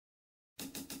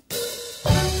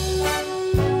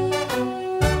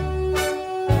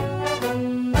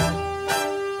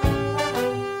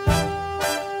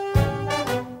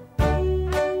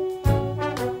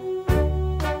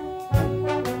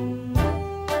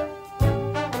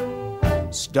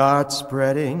Start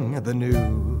spreading the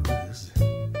news.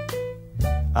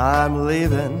 I'm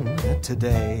leaving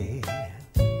today.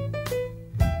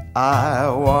 I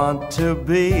want to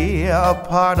be a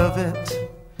part of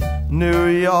it. New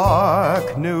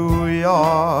York, New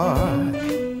York.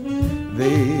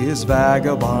 These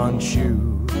vagabond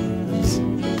shoes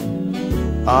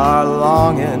are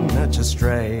longing to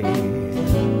stray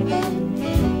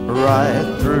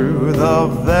right through the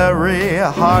very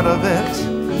heart of it.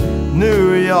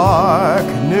 New York,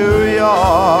 New York.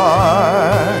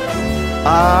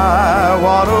 I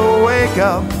want to wake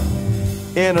up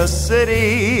in a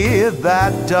city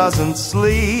that doesn't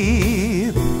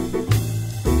sleep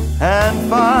and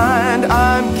find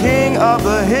I'm king of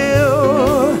the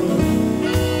hill,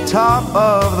 top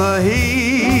of the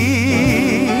heap.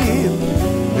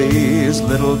 These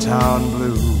little town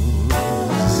blues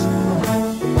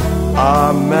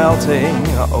are melting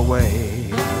away.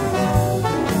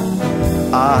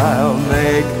 I'll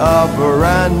make a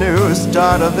brand new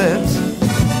start of it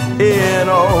in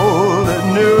old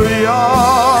New York.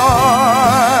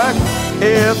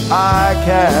 If I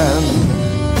can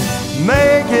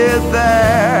make it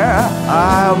there,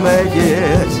 I'll make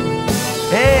it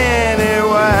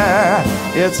anywhere.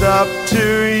 It's up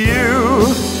to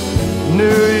you,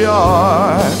 New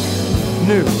York,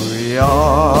 New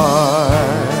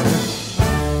York.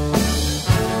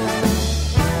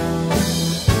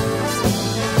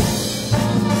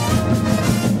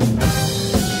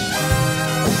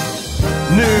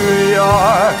 New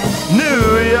York, New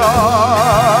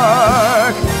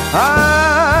York.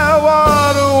 I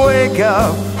want to wake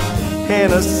up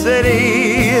in a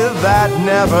city that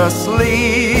never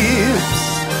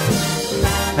sleeps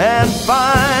and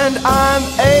find I'm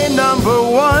a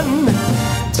 #1,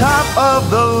 top of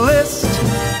the list,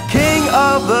 king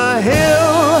of the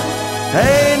hill,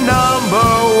 a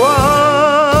 #1.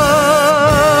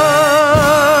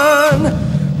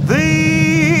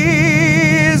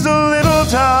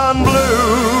 Town blues,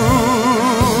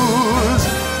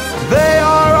 they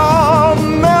are all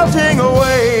melting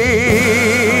away.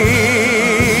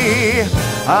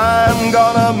 I'm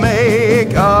gonna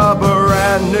make a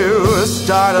brand new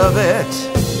start of it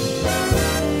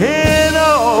in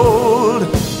old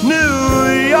New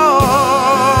York.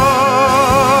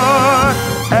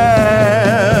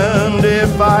 And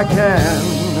if I can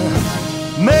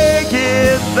make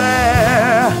it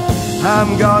there,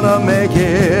 I'm gonna make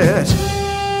it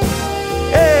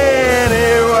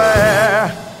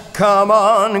anywhere. Come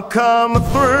on, come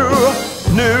through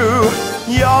New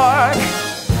York.